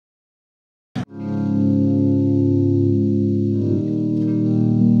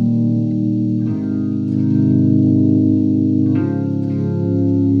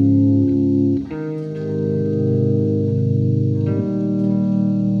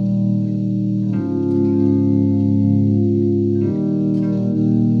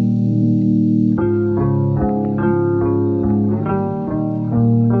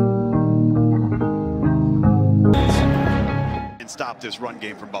this run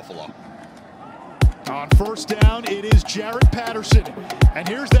game from Buffalo. On first down, it is Jaret Patterson. And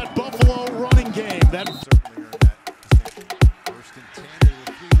here's that Buffalo running game. That certainly earned that. First and 10, they were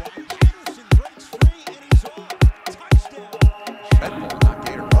 3 wide. Patterson breaks free, and he's on. Touchdown. Red ball, not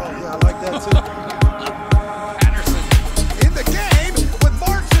Gator. Oh, yeah, I like that too. Patterson in the game with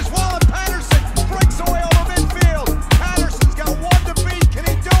marches while Patterson breaks away over midfield. Patterson's got one to beat. Can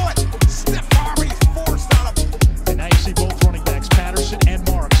he do it? Stiff arm, he's forced on him. And now you see both running backs, Patterson and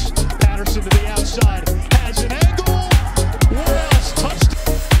Marks. Patterson to the outside, has an angle. What else? Touchdown.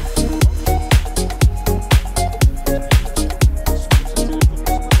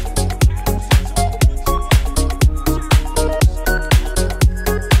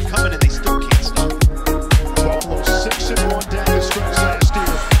 Coming and they still can't stop. Buffalo 6-1 down the stretch last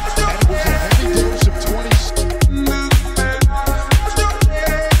year, and it was a heavy dose of 20.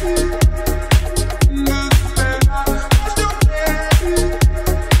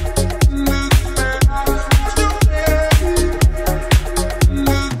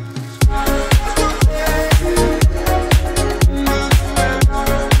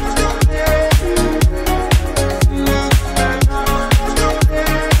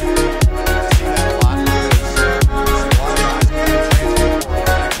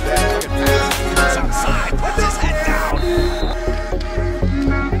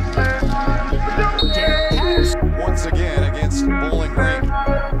 Once again against Bowling Green.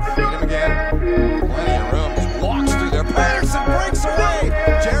 Feed him again. Plenty of room. Just walks through there. Patterson breaks away.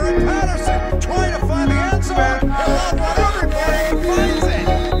 Jaret Patterson trying to find the end zone. He'll outrun everybody. He finds it.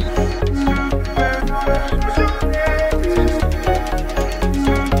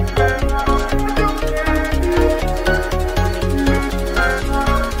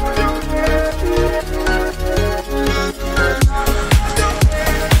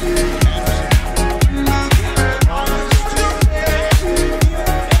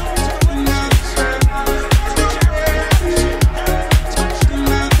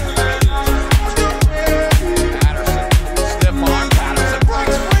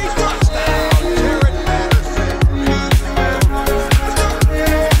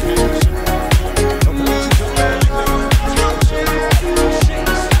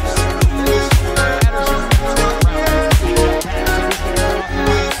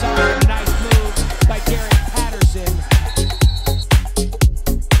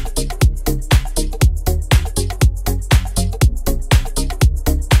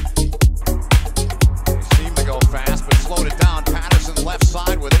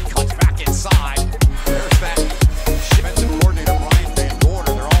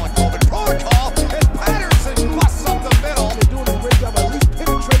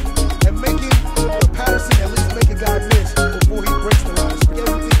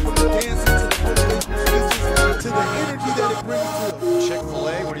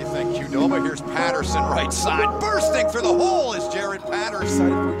 Here's Patterson right side, bursting for the hole is Jaret Patterson.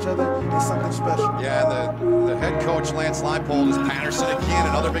 Excited for each other. It's something special. Yeah, and the head coach, Lance Leipold, is Patterson again.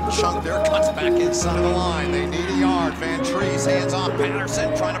 Another big chunk there, cuts back inside of the line. They need a yard. Van Trees, hands on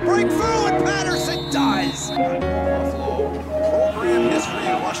Patterson, trying to break through, and Patterson does. Buffalo program history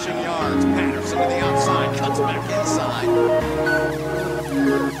in rushing yards. Patterson to the outside, cuts back inside.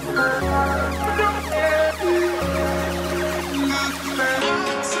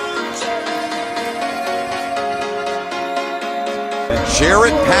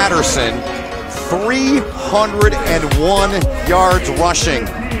 Jaret Patterson, 301 yards rushing.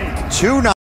 2